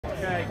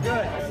Okay, good.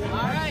 All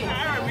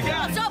right, we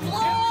got it. What's up,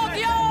 vlog,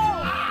 yo?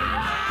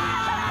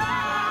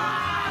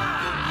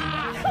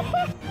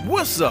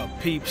 What's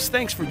up, peeps?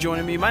 Thanks for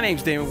joining me. My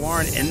name's Damon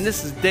Warren, and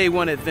this is Day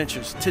One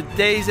Adventures.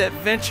 Today's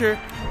adventure,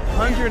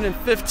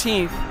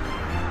 115th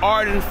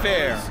Arden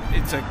Fair.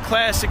 It's a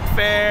classic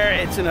fair.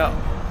 It's in an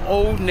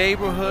old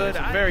neighborhood,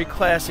 a very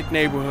classic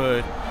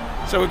neighborhood.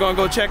 So we're gonna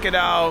go check it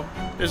out.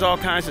 There's all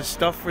kinds of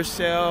stuff for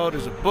sale.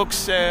 There's a book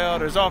sale.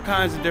 There's all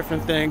kinds of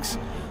different things.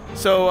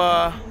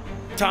 So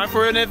time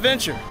for an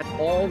adventure.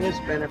 All this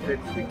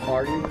benefits the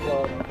Arden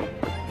Club,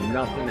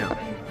 nothing else.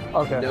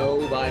 Okay.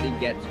 Nobody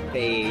gets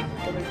paid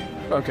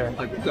Okay.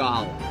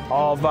 $1.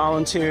 All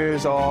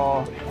volunteers,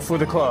 all for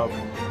the club.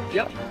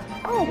 Yep.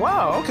 Oh,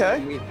 wow, okay.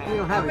 We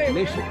don't have a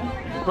commission.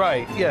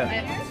 Right,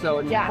 yeah. So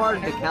it's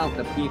hard to count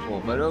the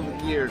people, but over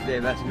the years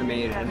they've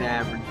estimated an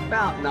average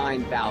about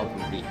 9,000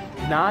 people.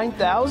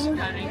 9,000?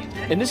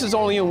 And this is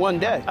only in one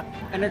day.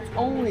 And it's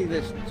only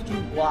this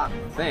 2-block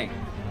thing.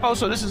 Oh,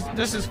 so this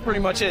is pretty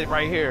much it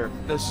right here.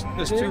 This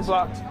 2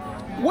 blocks.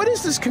 What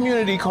is this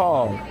community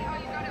called?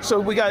 So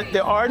we got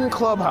the Arden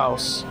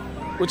Clubhouse,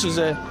 which is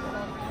a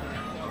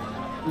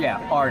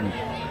Arden.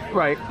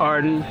 right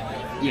Arden.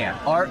 Yeah,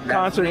 Art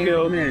Concert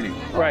Guild. community.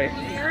 Right.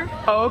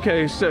 Oh,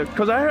 okay. So,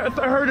 because I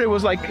heard it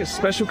was like a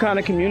special kind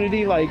of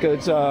community, like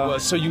it's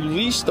so you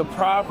lease the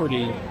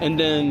property and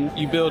then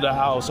you build a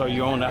house or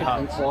you own a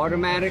house. It's an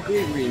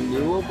automatically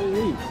renewable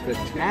lease. The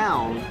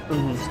town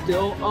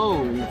still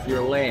owns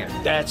your land.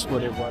 That's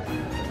what it was.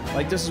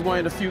 Like this is one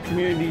of the few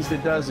communities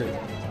that does it.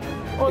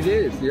 It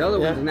is. The other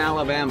one's in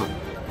Alabama.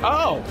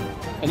 Oh,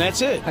 and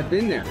that's it. I've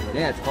been there.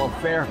 Yeah, it's called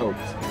Fairhope.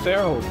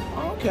 Fairhope.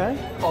 Okay.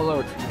 Although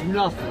it's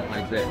nothing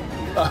like this.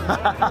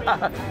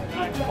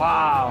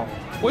 Wow.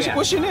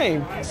 What's your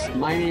name?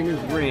 My name is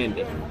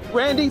Randy.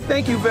 Randy,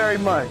 thank you very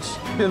much.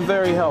 Been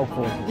very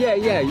helpful. Yeah,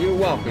 you're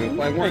welcome. If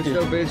I weren't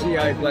so busy,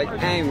 I'd like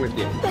hang with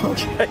you.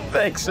 Okay,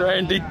 thanks,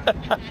 Randy.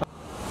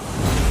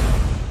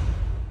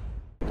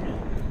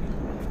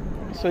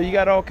 So you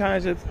got all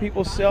kinds of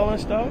people selling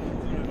stuff?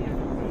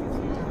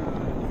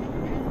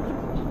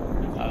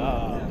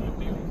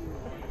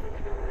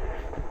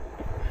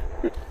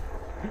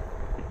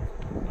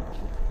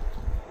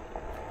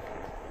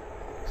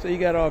 So you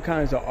got all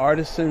kinds of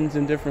artisans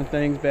and different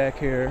things back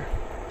here.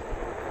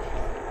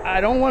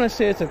 I don't want to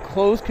say it's a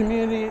closed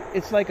community.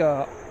 It's like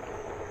a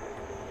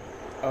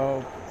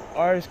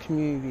artist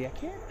community. I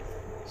can't.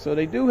 So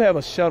they do have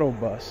a shuttle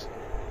bus.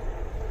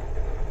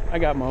 I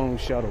got my own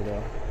shuttle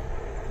though.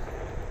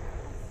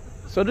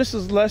 So this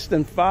is less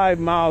than 5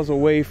 miles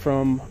away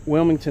from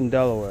Wilmington,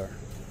 Delaware.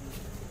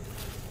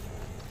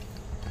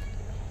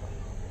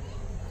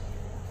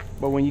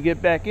 But when you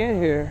get back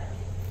in here,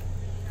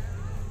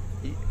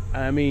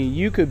 I mean,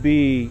 you could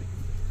be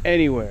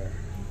anywhere.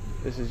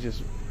 This is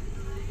just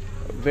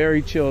a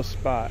very chill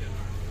spot.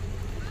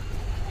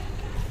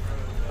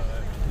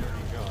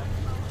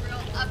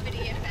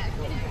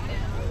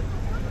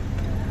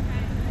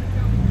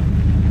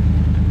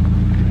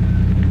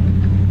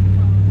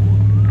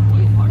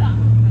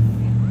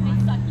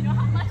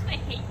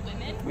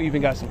 We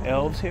even got some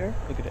elves here.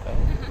 Look at the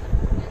elves.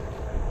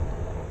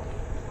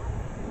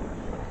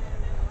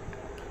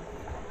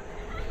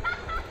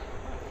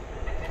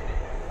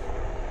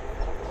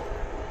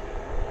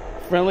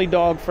 Friendly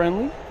dog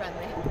friendly?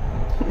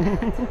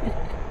 Friendly.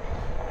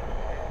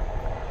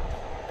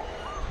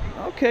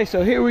 Okay,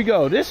 so here we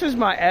go. This is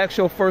my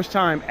actual first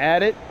time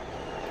at it.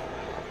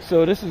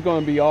 So this is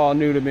going to be all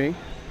new to me.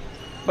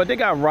 But they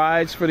got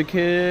rides for the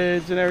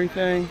kids and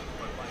everything.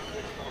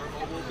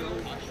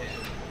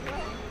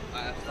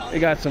 They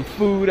got some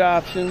food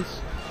options.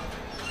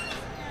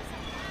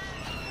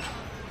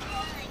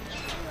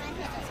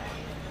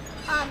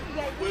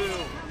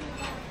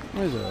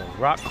 There's a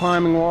rock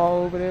climbing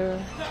wall over there.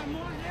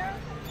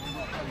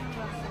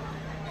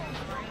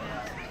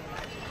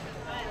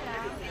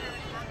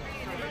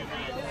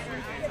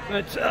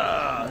 Let's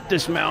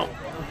dismount.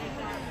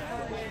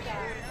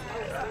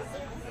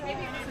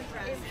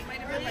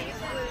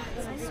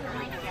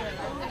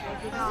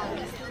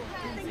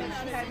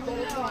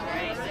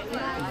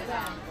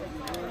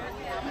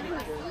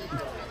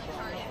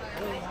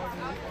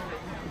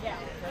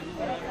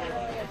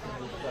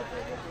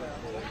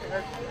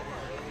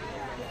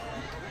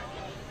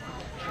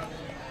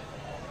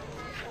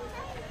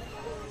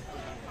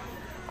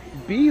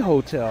 Bee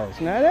hotels.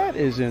 Now that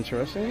is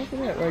interesting. Look at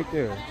that right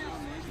there.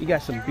 You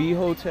got some bee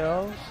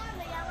hotels.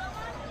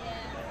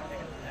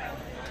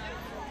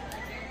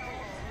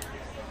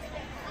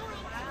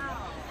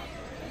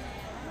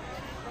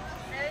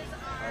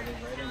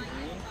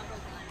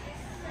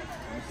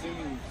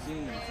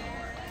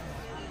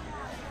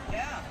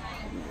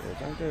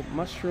 Aren't there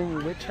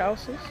mushroom witch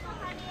houses?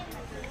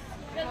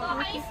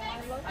 I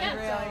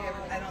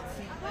don't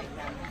see them like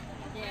that.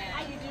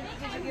 Yeah. Did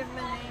you give them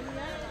a name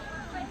yet?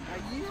 I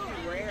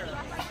usually rare.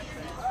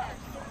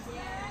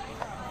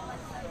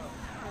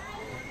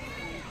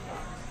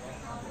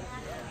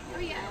 Oh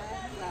yeah.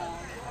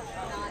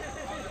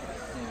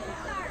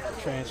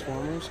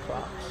 Transformers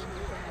clocks.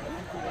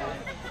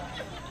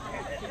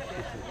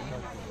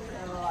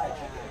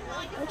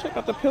 Oh, check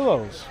out the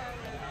pillows.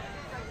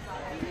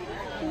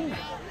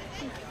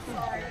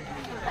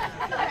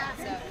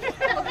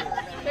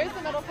 There's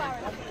the middle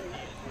flower.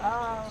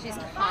 She's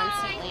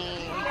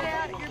constantly.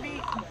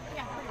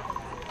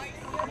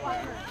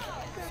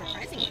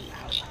 Surprisingly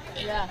loud.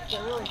 Yeah,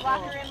 they're really cool.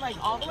 Lock her in like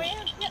all the way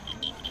in? Yep.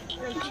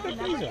 Check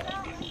these out.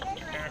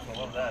 I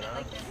love that,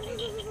 huh?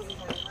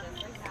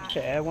 To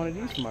add one of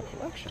these to my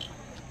collection.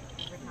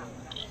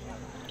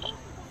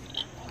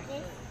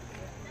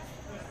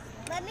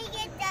 Let me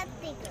get that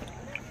bigger.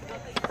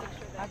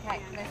 Okay,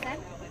 listen.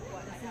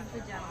 This is the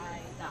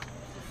gentleman.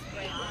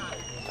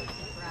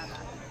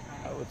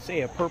 I would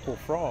say a purple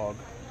frog.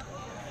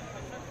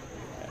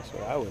 That's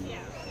what I would know.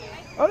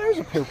 Oh, there's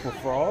a purple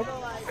frog.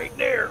 Right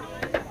there.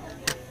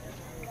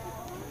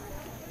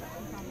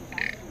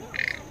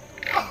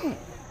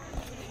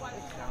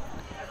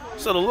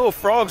 So the little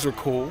frogs are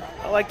cool.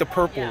 I like the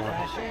purple one.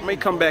 I may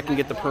come back and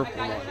get the purple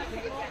one.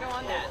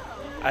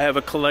 I have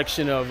a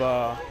collection of,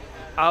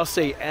 I'll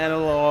say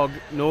analog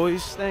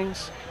noise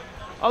things.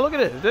 Oh, look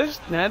at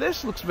this. Now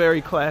this looks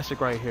very classic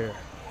right here.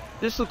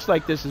 This looks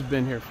like this has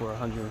been here for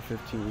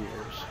 115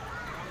 years.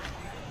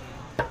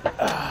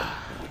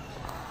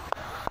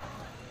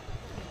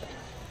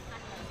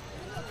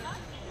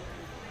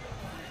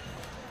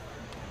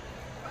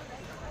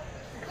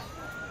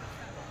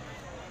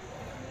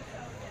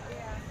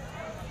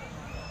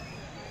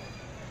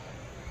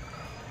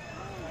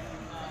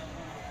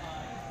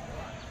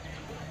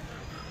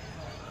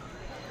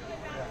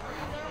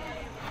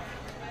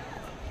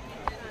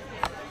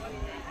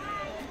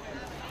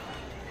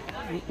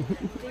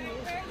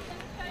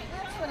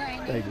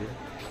 Thank you.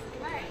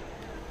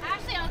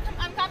 Ashley,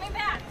 I'm coming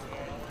back.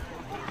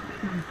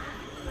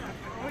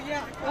 Oh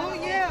yeah. Oh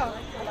yeah.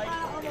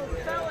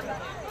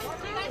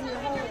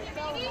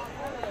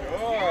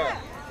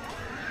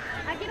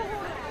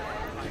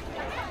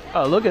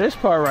 Oh, look at this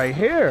part right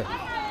here.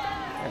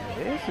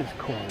 This is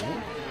cool.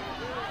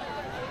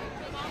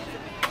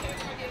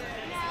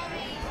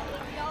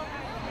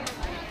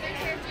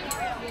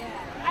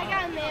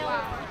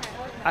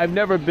 I've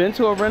never been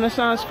to a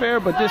Renaissance fair,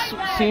 but this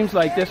seems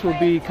like this would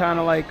be kind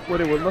of like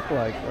what it would look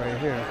like right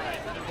here.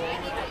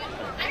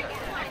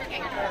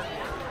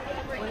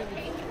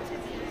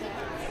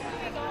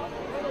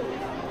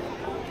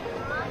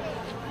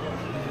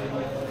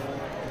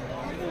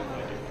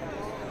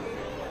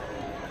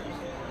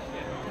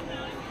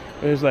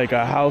 There's like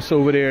a house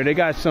over there. They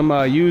got some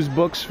used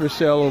books for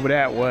sale over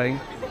that way.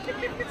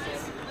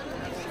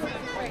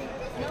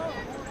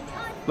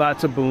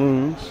 Lots of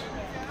balloons.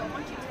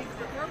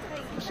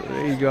 So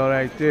there you go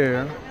right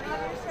there.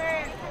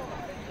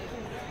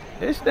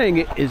 This thing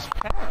is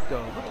packed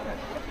though.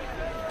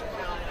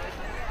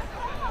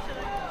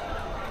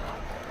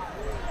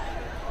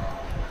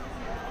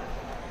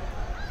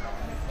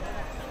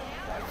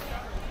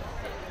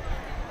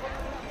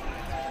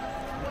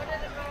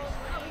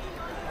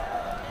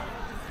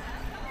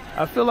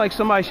 I feel like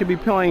somebody should be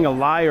playing a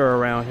lyre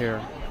around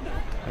here.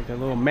 Like a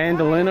little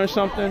mandolin or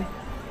something.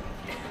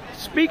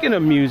 Speaking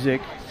of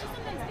music,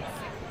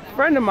 a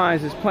friend of mine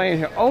is playing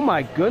here. Oh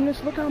my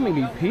goodness, look how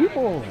many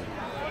people.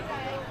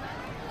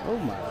 Oh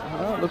my,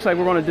 well, looks like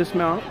we're gonna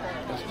dismount.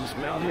 Let's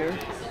dismount here.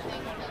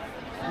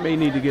 May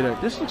need to get a,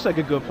 this looks like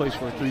a good place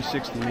for a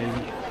 360 maybe.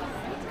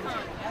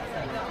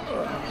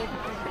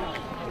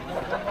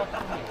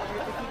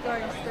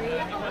 Going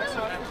straight,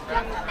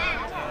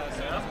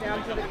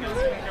 down to the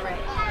coast, right.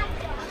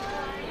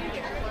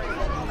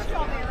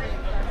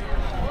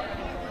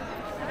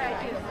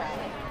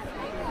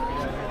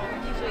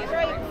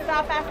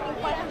 Stop asking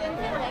questions.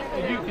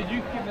 Did you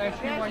keep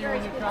asking while you're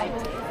in your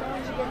travel?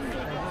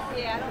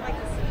 Yeah, I don't like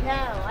to see.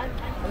 No, I'm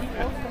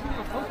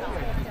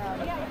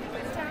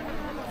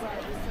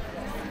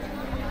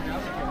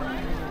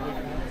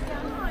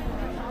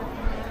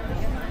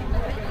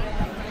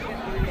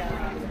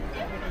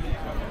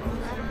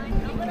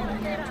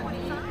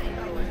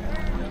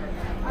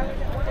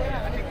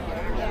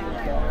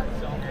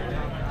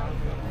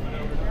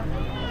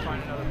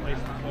Find another place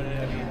to put it.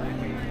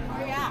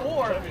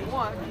 or if you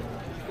want,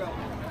 go.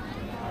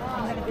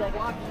 I'm gonna be like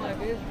walking like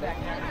this back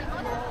there.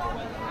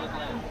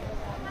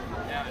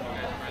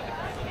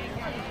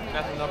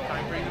 That's enough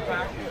time for you to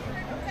pack?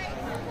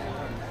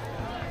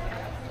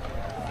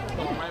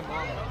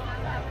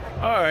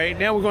 All right,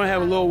 now we're gonna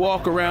have a little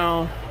walk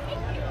around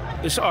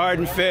this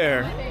Arden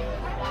Fair.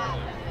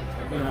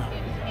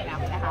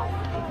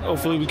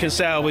 Hopefully we can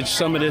salvage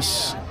some of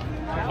this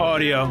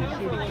audio.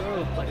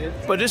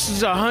 But this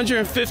is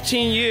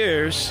 115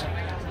 years,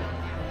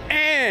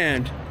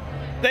 and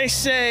they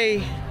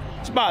say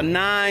it's about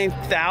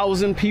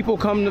 9,000 people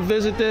come to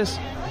visit this.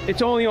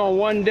 It's only on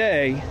one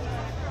day,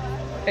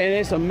 and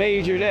it's a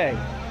major day.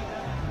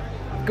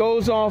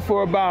 Goes on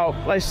for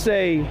about, let's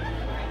say,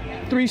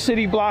 3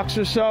 city blocks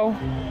or so,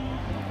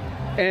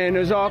 and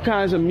there's all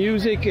kinds of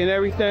music and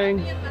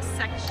everything.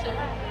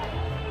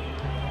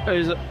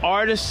 There's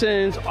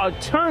artisans,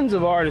 tons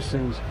of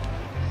artisans.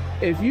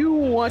 If you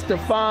want to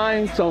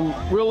find some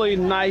really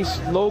nice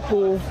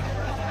local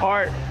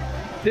art,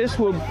 this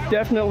will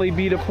definitely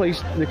be the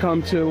place to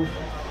come to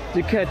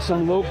catch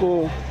some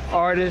local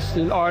artists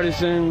and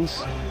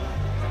artisans.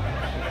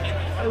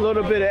 A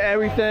little bit of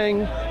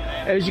everything.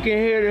 As you can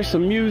hear, there's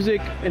some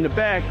music in the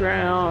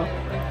background.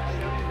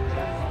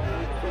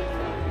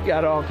 You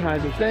got all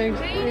kinds of things.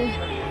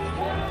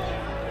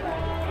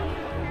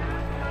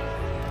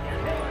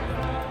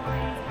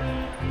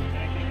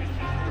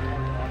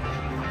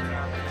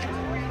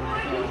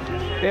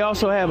 They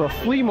also have a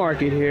flea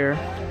market here.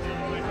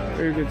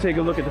 We're gonna take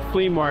a look at the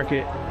flea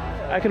market.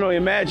 I can only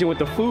imagine what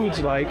the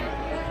food's like.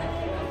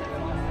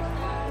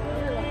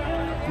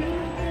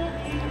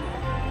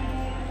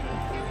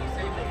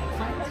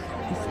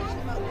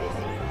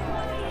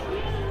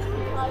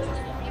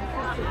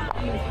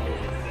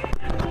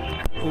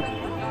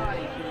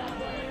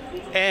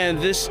 And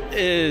this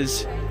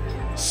is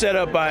set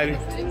up by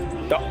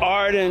the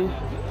Arden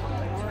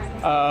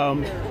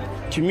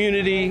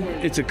community.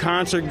 It's a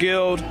concert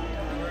guild.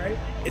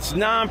 It's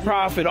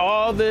non-profit.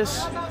 All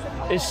this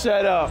is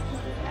set up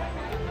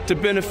to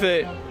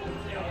benefit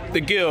the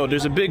guild.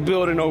 There's a big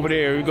building over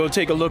there. We go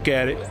take a look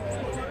at it.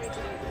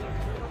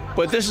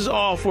 But this is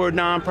all for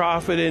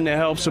non-profit and to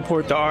help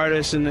support the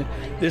artists and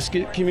this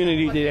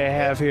community that they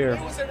have here.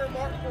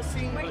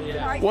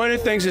 One of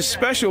the things that's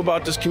special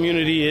about this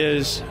community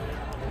is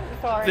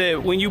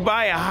that when you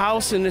buy a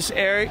house in this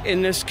area,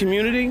 in this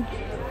community,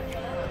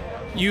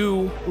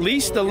 you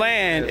lease the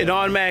land, it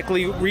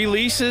automatically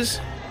releases,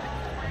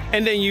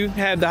 and then you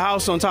have the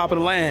house on top of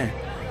the land.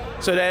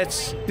 So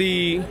that's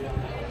the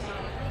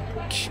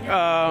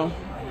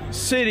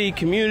city,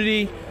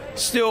 community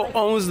still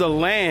owns the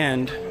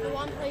land,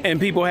 and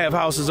people have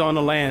houses on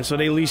the land, so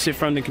they lease it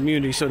from the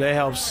community, so that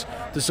helps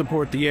to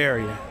support the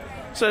area.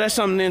 So that's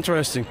something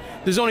interesting.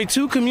 There's only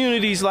 2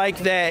 communities like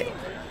that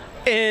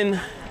in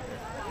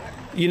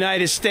the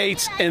United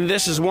States, and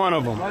this is one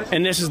of them,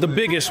 and this is the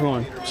biggest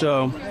one.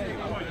 So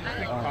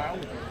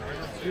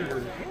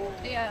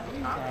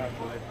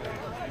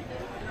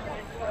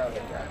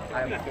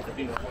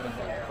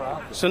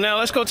so now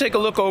let's go take a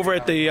look over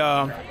at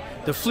the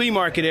flea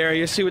market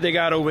area, see what they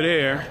got over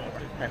there.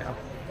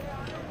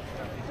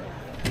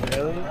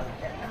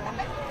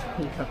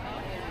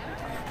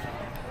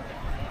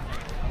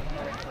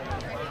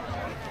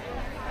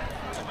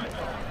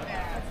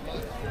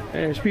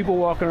 And there's people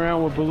walking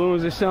around with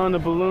balloons. They're selling the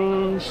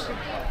balloons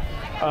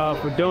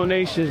for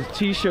donations,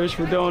 t-shirts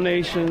for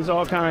donations,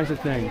 all kinds of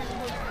things.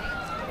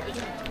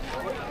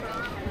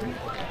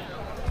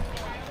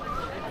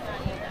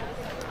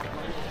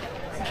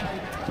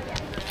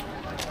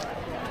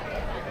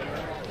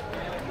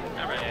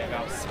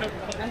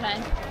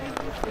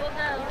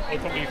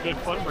 It's gonna be a good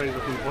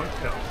fundraiser for the Boy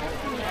Scouts.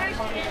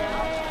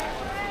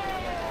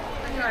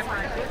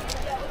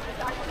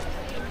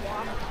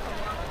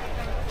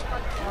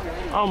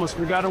 I almost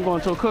forgot I'm going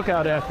to a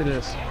cookout after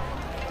this.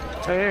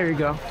 Hey, there you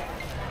go.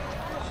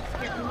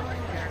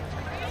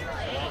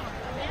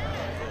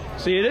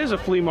 See, it is a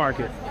flea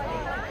market.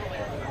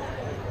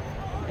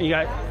 You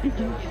got, you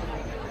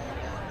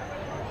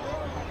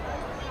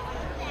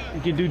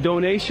can do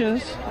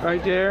donations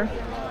right there.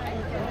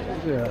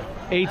 Yeah.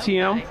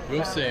 ATM.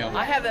 We'll sale.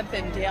 I haven't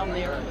been down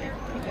there.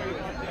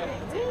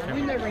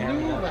 We never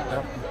knew about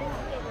that.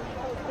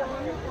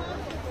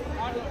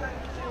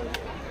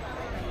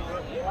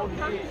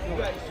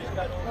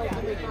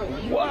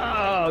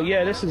 Wow,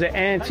 yeah, this is an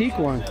antique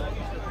one.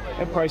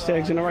 That price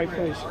tag's in the right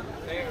place.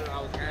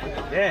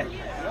 Yeah.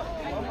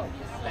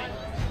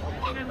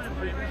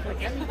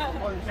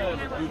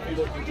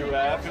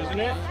 Giraffe, isn't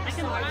it?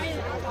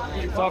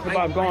 Talk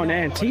about going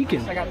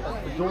antiquing. I got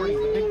the majority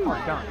of the big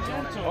part done.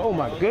 Oh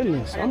my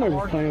goodness, I'm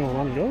never playing with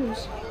one of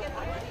those.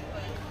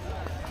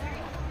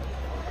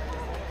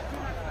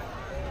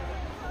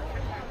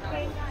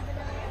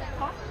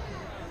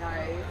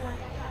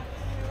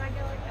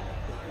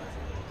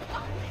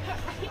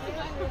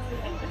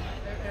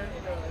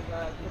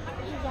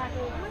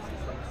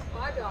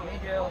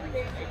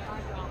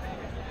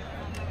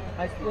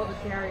 I spilled the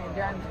cherry and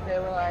done because they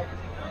were like,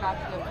 have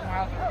to go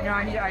tomorrow. You know,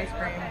 I need ice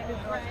cream.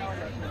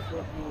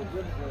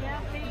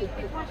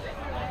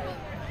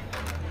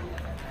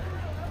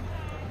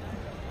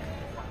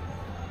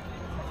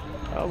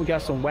 Oh, we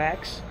got some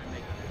wax.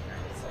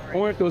 I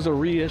wonder if those are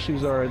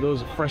reissues or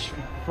those are fresh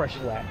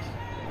wax.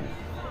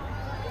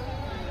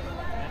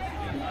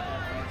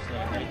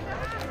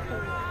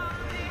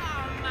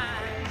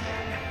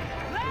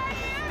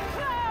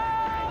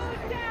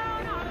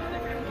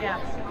 Yeah.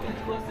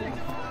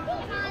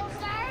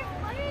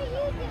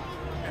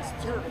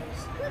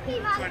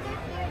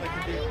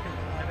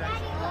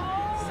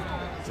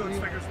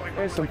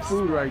 There's some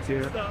food right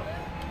there.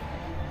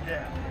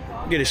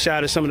 Get a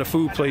shot of some of the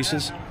food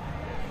places.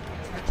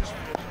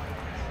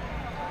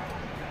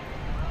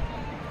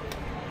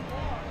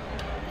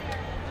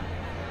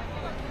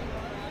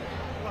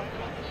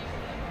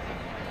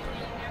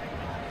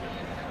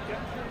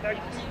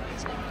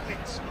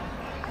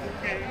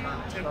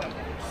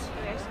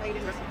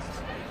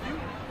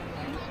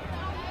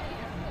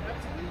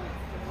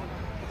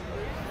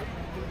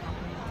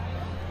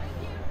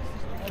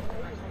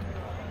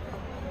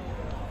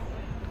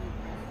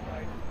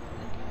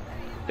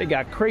 They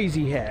got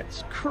crazy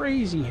hats.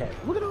 Crazy hats.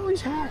 Look at all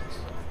these hats.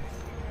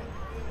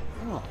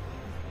 Oh.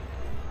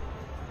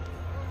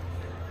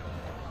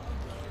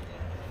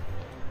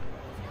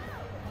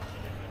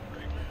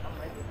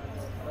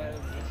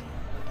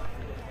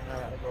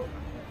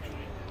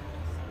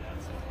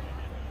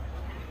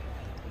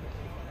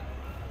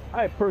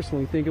 I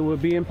personally think it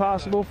would be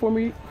impossible for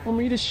me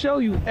to show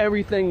you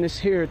everything that's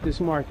here at this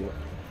market.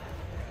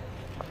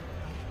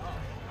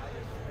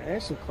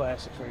 There's some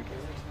classics right there.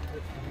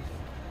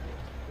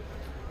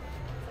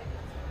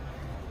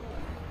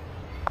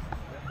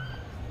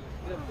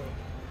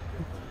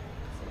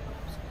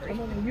 Come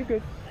on, you're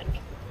good.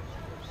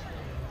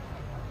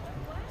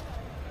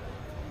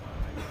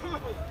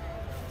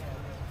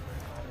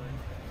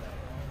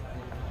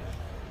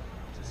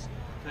 Just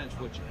depends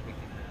what you're thinking.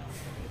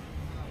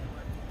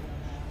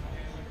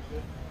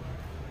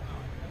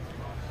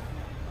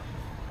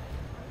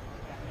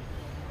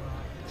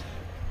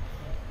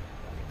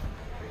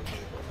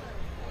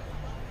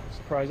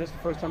 Surprised, that's the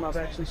first time I've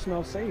actually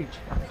smelled sage.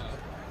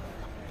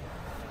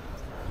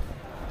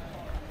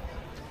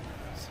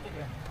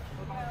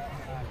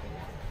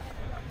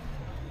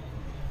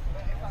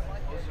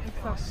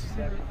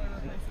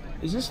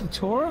 Is this the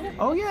Torah?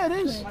 Oh yeah, it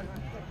is.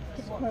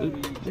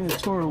 Yeah, the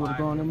Torah would have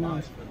gone in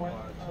mine.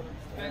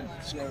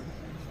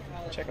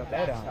 Check out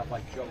that out.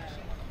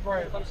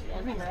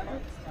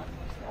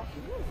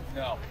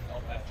 No.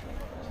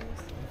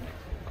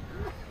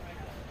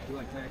 You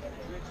like that?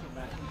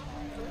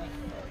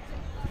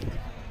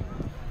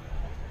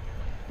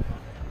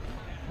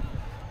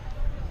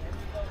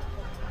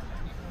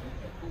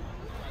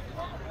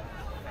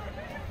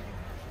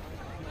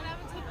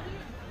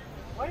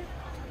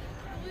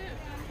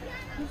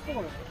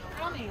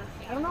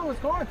 I don't know what's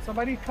going on.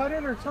 Somebody cut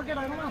it or took it.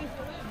 I don't know.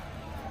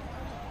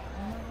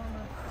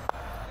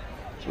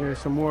 There's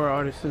some more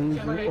artisans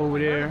over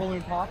there.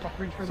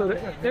 So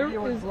there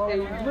is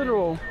a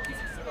literal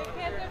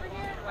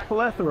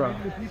plethora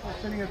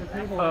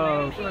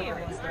of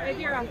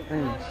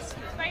things.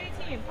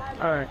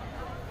 All right.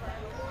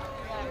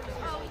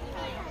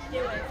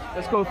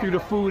 Let's go through the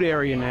food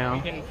area now.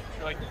 You can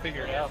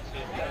figure it out.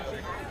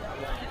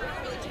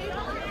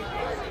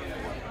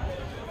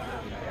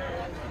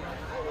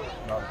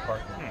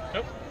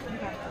 Nope.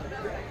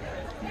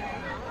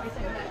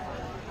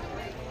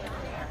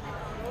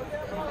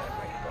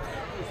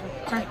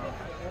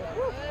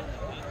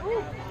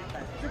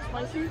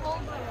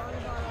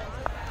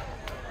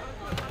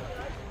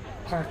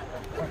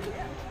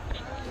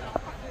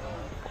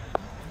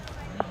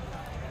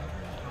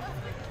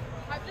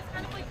 I'm just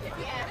kind of like, if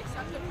you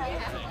accept the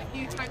problem, like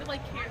you kind of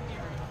like can't be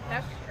rude.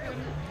 That's true.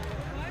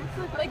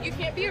 Like you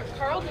can't be a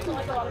Carl doesn't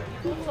like a lot of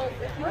people. So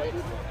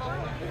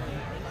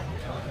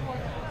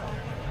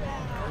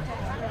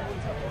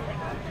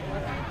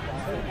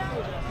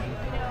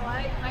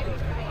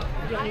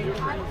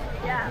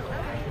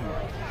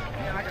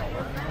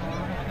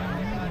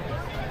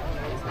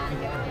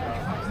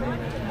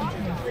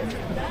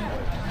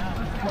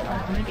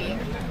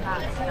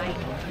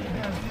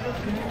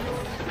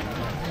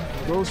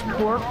Roast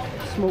pork,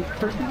 smoked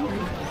turkey.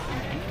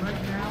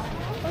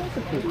 That's a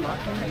good one.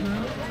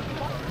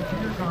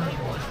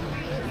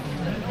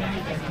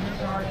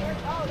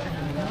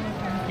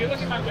 If you look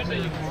at my window,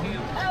 you can see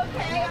them.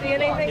 okay. See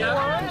anything you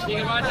want? You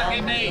can watch them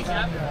get made.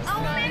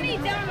 Oh, many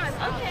donuts.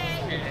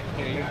 Okay.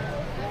 Here you go.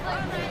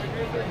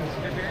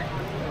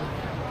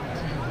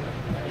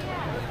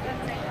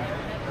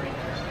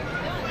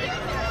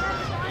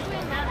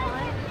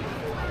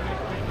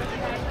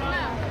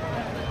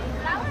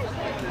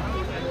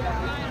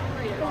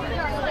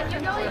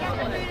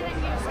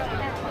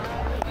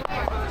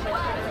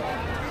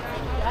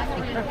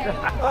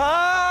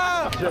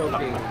 Ah!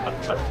 Joking.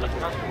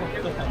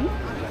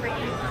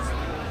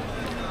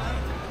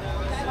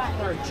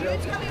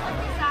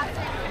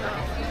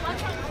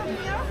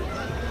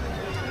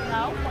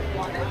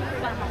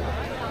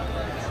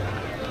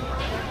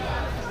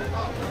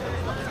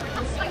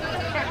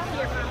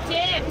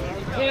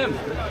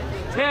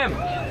 Tim.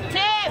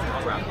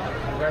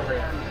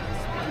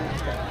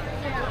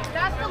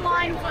 That's the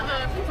line for the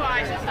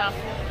fries and stuff.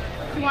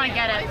 If you want to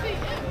get it.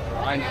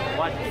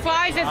 What?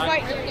 Fries is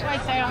right there.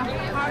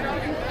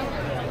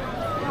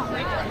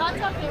 That's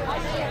okay.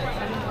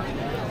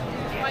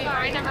 Wait,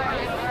 I never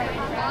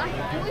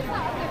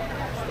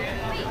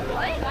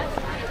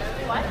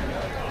What?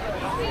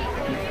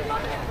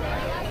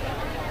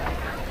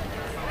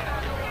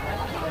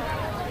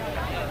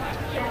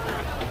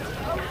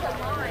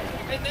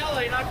 Hey,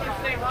 Nella, you're not going to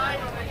say hi?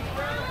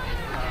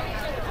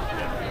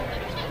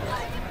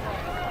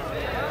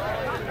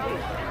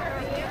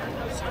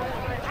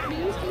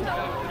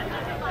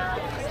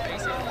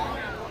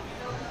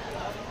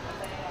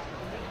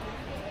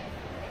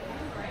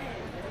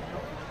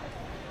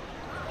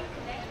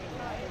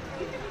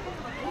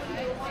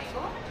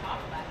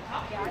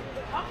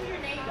 Talk to your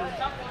neighbors.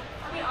 I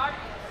mean, art.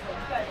 You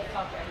guys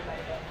talk to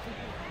everybody.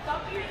 Talk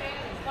to your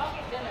neighbors. Talk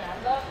at dinner. I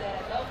love that.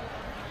 I love.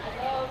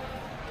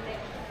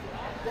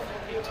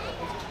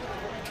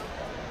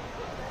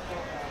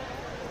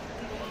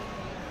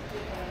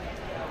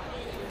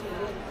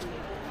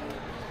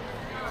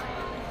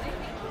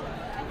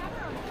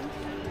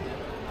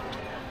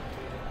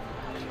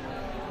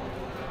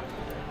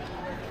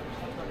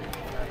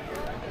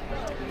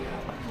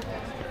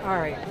 All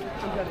right.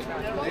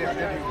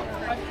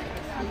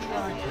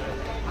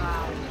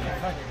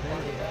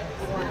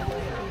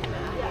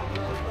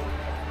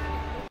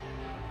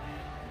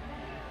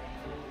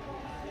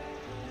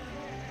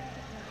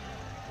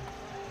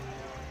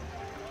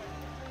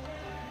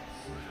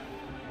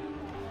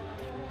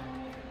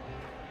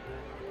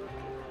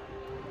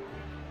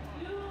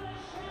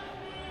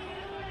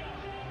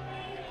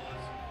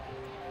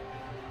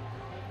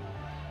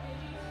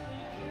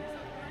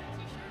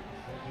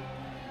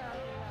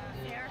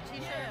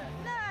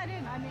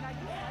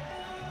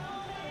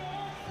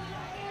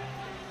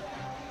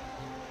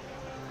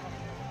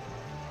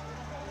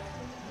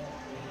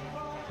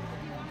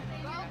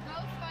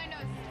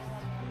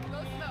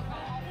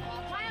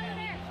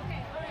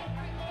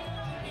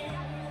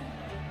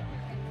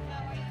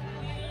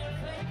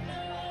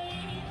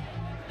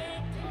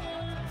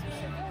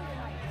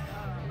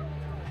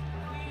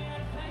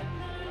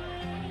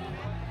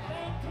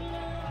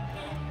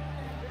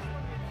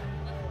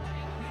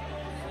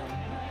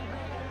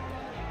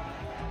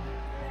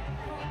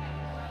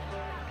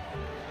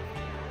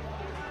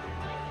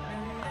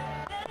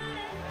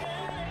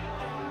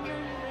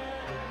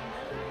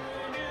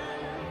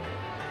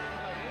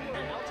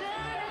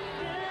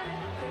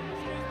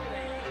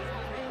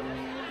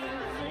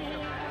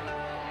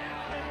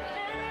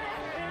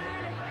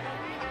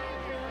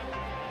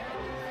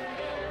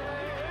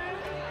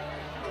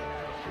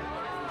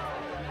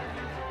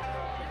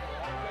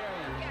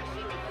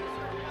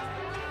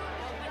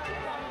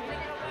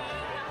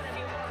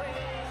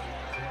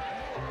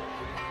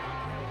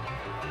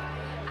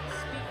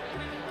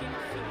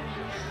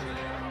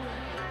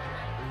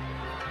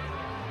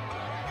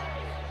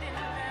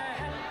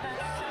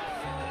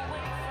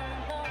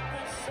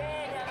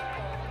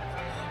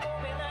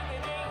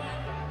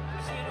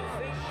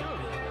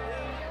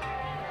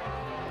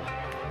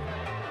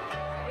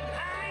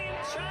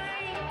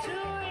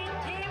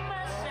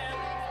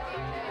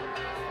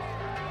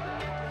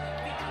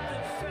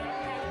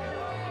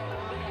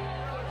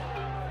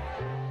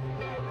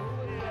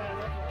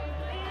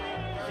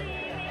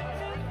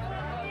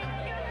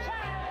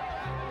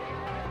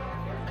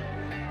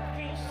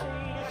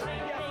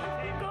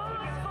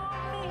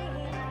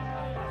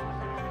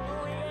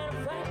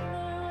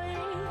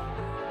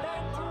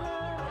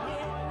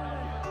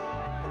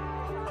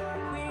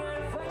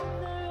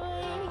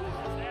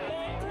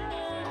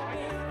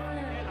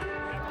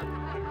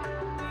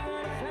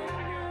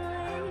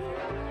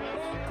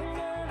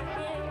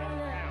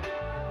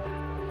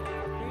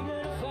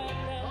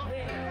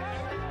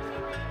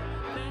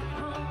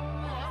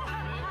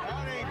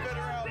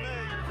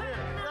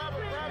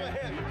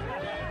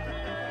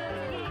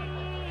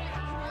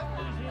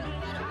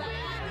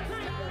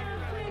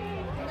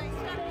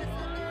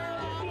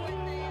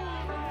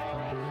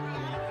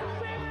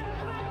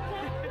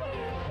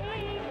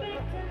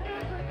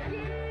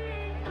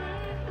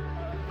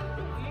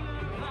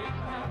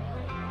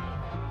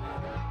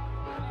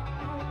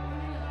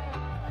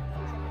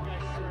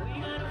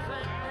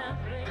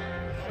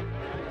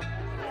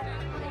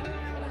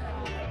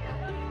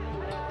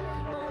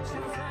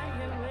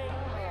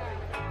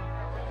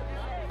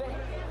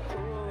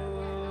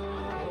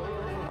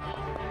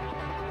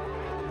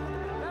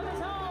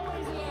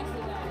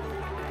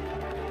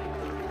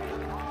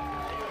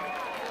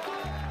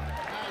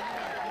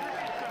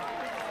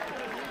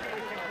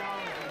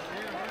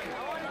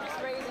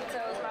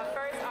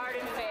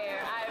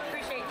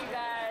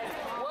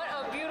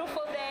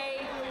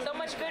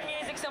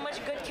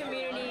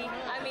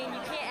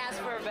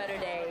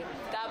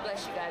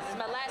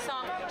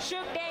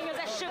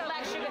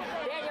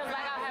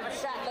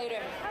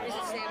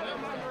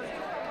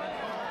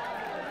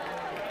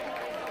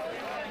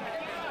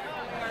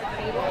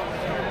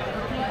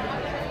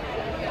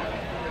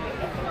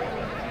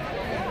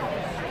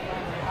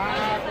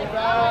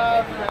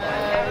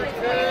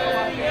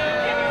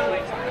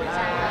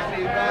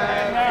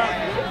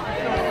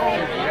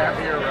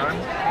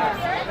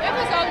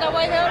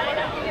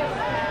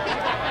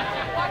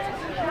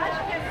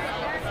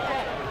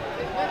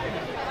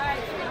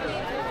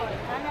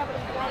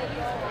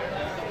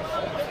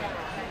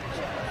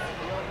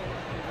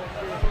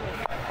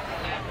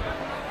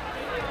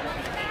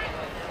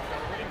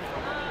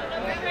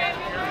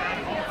 Okay.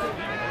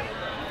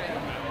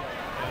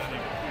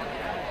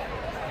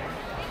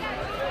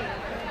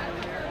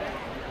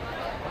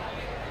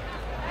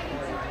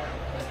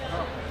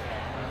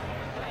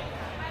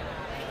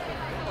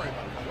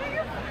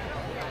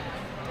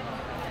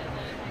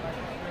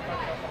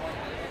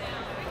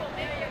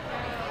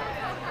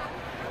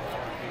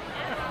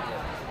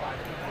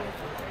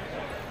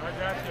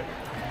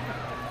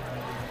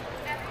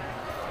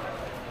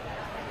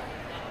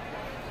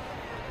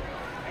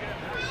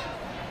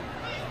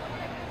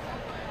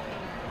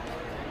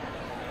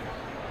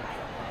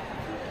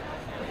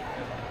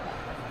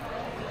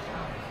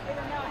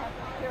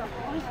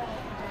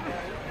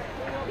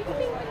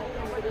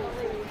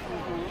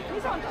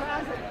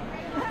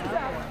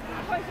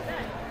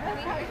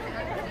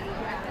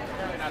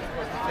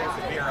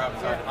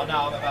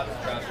 I'm about to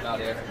trash it out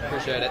here.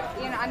 Appreciate it.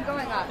 Ian, I'm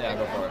going up. Yeah,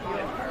 go for it.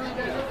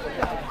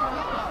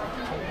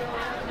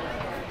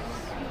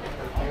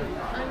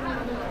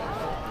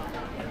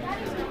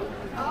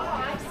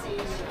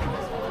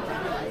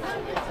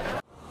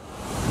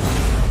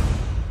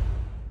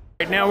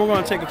 Right now we're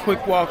going to take a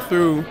quick walk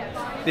through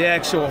the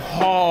actual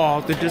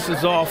hall that this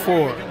is all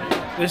for.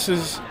 This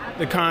is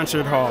the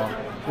concert hall,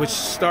 which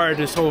started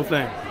this whole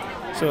thing.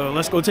 So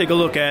let's go take a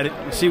look at it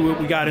and see what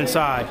we got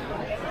inside.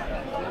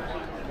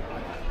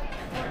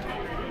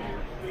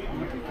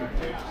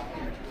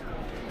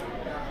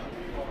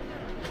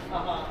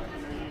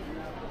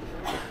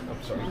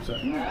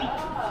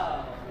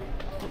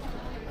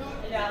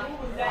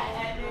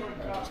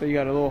 So you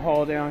got a little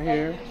hall down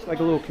here. It's like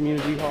a little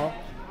community hall.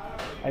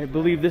 I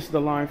believe this is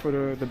the line for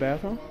the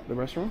bathroom, the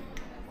restroom.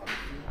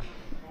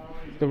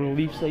 The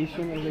relief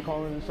station, as they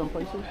call it in some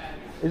places.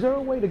 Is there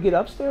a way to get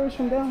upstairs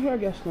from down here? I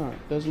guess not.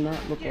 Does not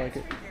look like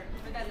it.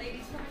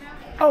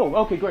 Oh,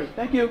 okay, great.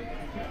 Thank you.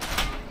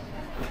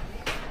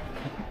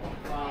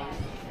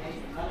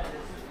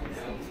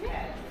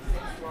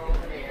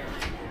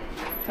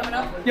 Coming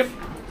up? Yep.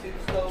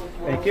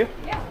 Thank you.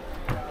 Yeah.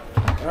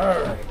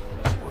 All right.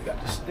 We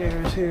got the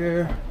stairs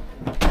here.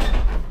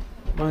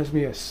 Reminds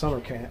me of summer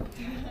camp.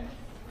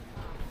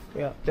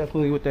 Yeah,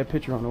 definitely with that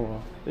picture on the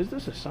wall. Is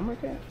this a summer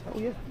camp? Oh,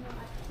 yeah.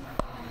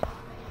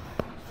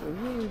 So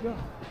here we go.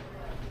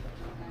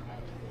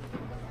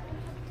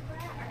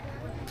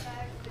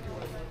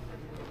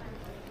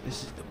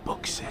 This is the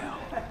book sale.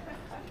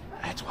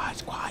 That's why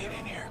it's quiet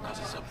in here, because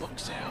it's a book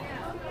sale.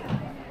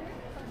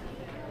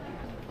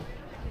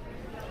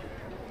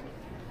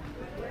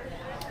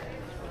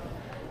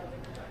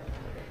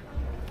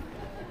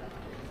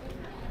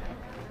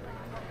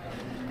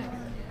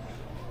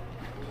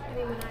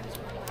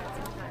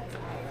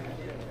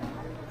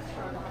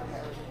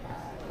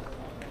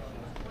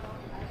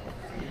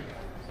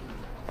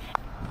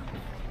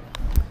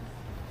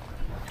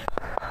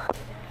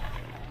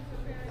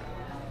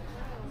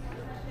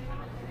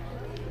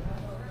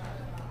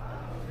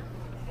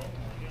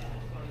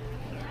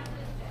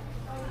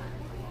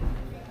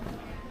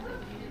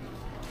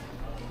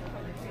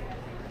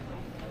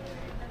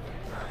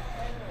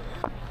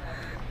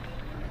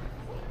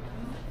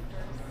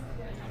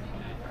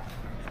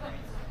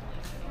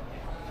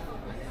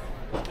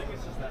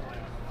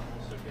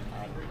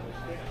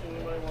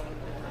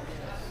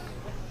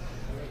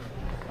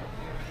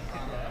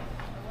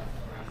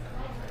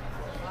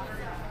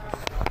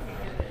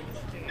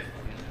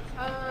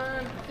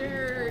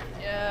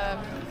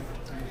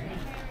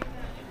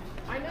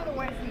 I know the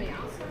way from the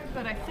outside,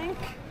 but I think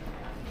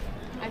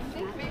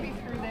maybe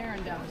through there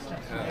and down the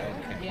steps. Okay.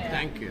 Yeah.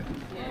 Thank you.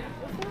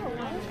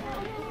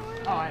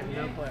 Oh, I have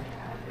no clue.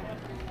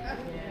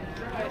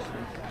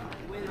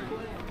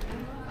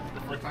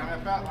 First time I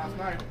bat last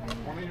night,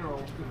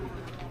 20-year-old.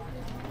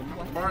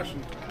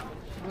 Martian.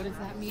 What does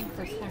that mean?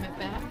 First time at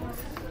bat?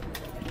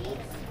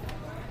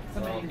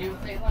 Somebody new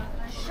with Layla?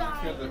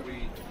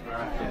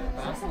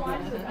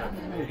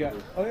 They got,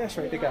 oh, that's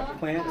right. They got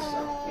plants. Look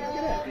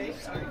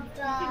at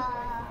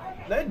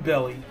that. Lead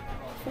belly.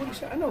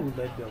 47. I know who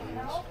lead belly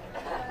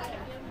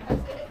is.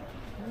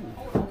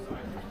 Ooh.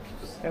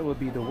 That would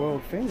be the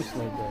world famous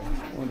lead belly.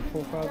 One of the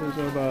forefathers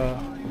of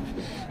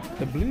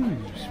the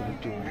blues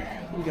right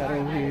there. We got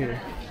over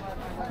here.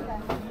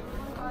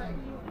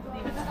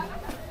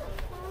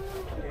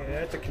 Yeah,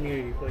 that's a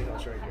community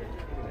playhouse right there.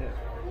 Look at that.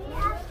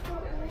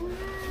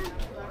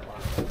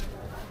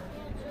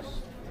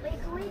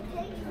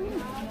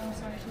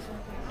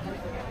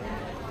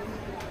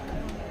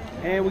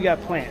 And we got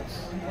plants.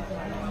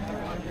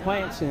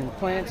 Plants and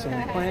plants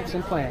and plants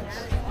and plants.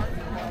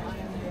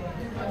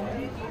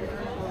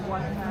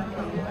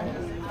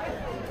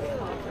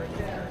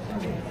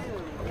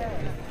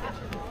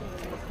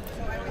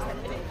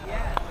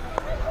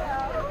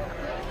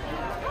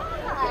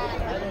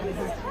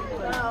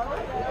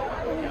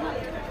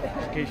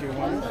 In case you're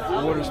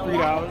wondering, water's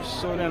 $3,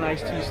 soda and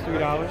iced tea is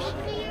 $3.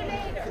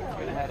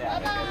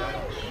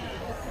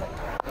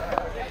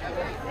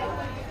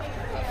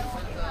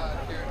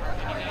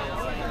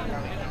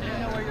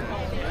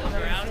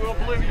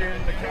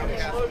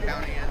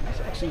 This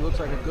actually looks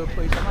like a good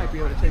place. I might be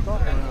able to take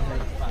off around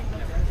here.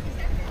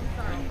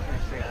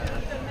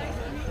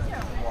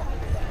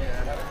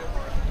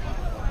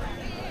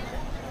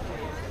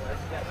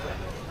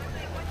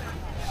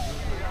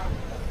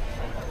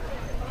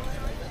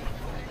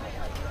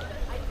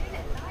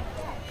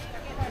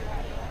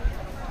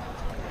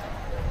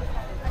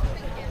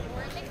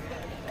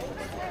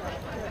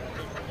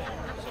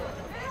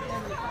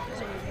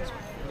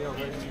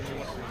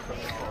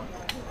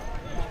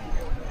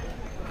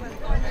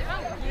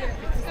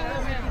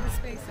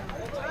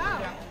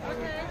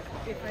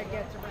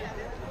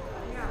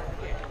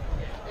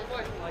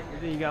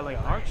 Then you got like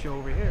an art show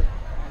over here.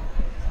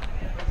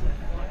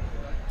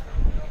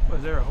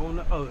 Was there a whole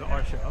oh, the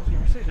art show? I was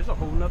gonna say there's a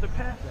whole nother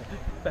path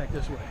back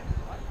this way.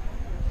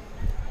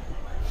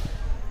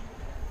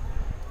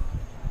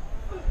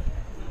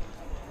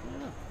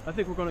 I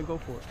think we're gonna go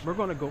for it. We're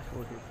gonna go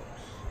for it here,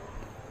 folks.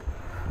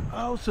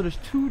 Oh, so there's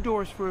 2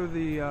 doors for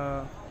the, is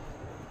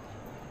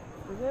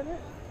that it?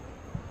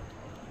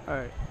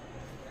 Alright.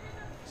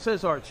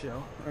 Says art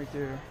show right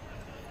there.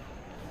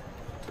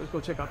 So let's go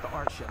check out the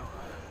art show.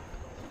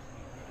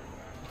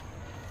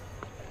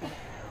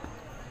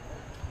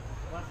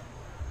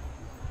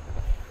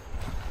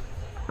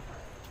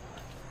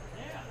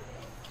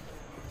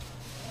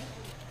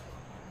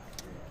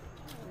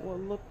 Well,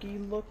 looky,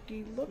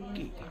 looky,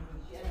 looky.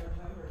 Yeah,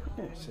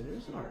 so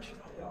there's an art show.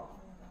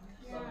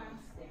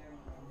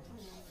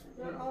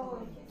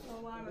 Oh, a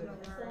lot of them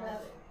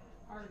are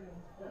Arden.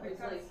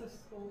 That's the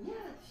school. Yeah,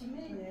 she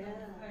made we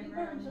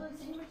were enjoying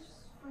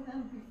sandwiches for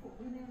them before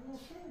when they were little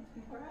kids,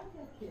 before I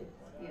got kids.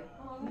 Yeah.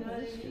 Oh, you know what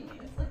I mean?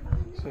 It's like,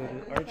 So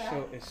the art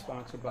show is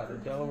sponsored by the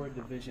Delaware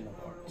Division of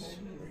Arts.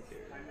 Right there.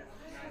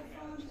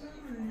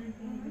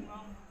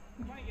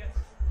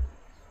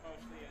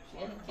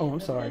 Oh, I'm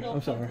sorry.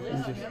 I'm sorry.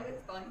 I'm just...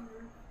 it's fine.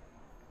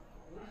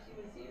 She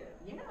was here.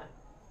 Yeah.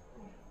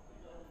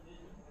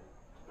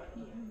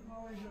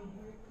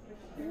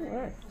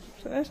 Alright,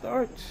 so that's the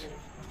arts.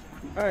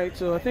 Alright,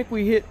 so I think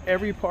we hit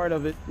every part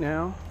of it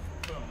now.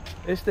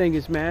 This thing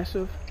is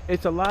massive.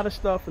 It's a lot of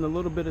stuff in a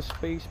little bit of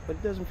space, but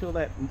it doesn't feel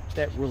that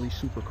really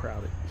super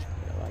crowded.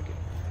 I like it.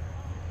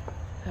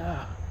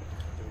 Ah.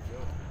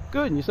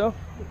 Good, and yourself?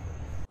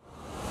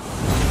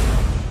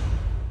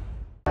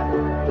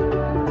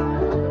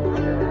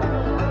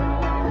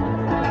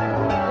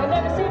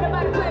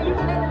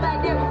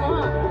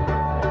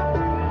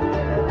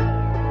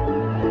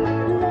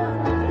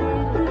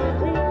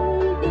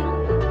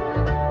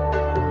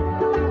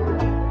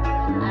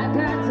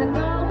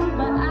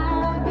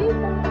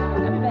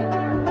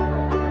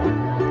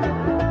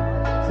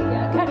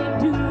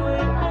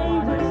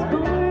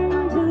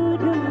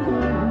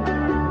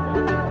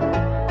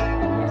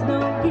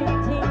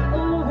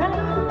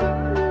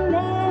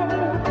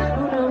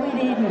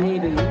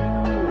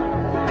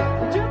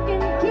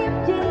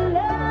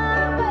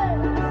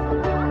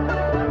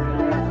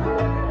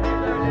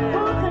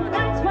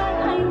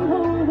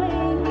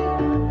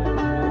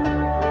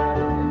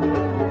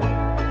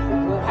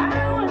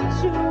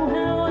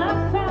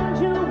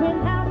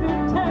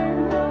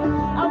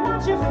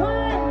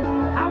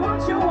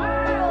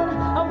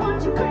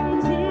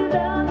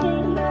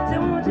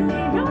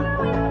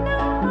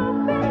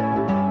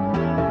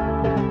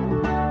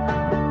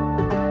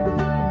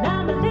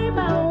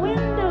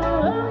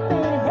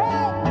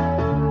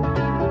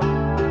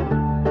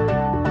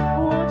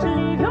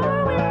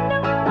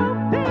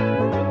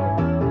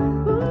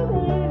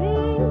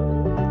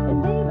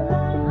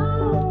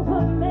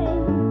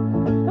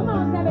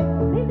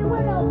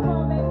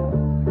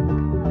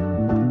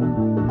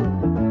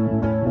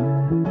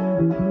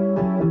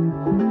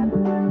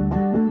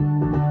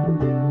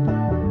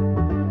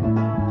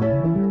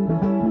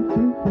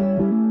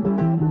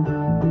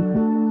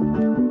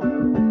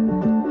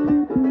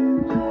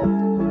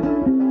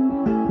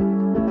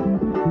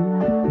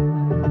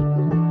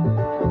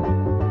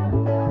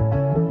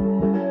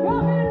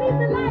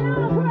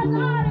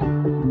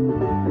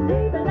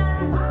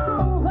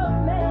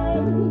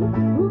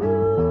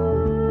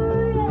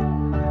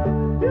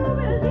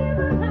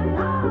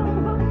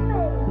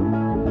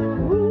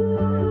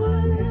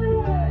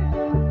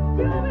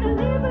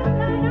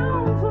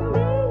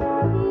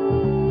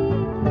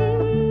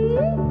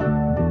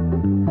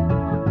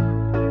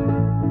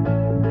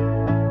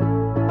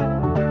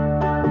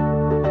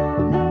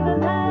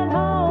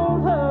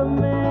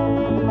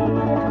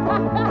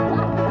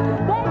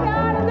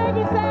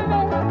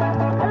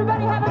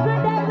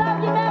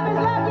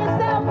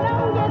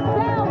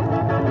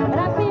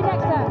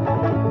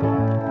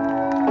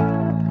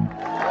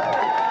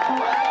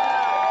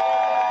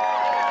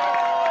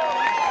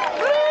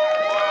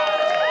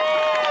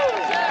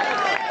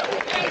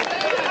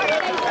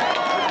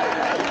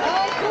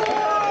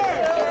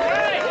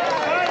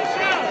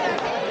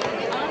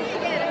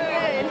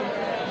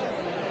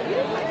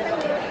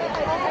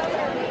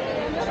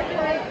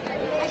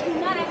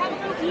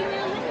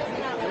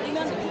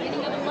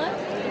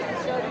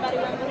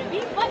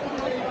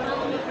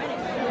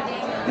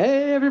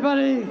 Hey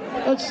everybody,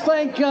 let's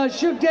thank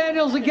Shook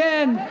Daniels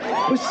again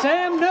with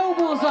Sam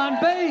Nobles on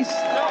bass.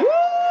 Woo!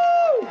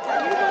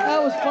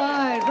 That was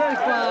fine, very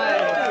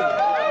fine.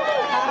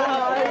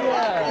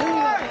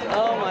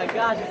 Oh my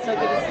gosh, it's so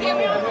good to see you.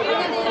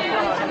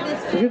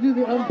 We're gonna do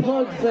the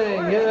unplugged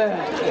thing, yeah.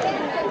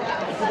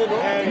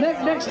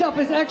 Next up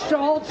is Extra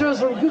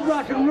Ultras or Good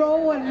Rock and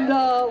Roll and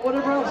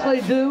whatever else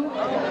they do.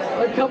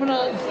 They're coming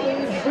on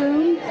stage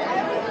soon.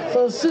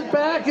 So sit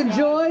back,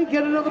 enjoy,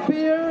 get another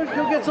beer,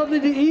 go get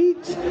something to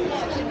eat.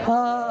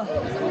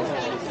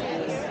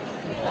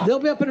 They'll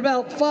be up in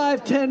about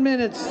 5-10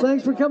 minutes.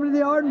 Thanks for coming to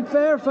the Arden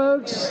Fair,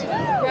 folks.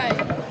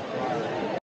 Right.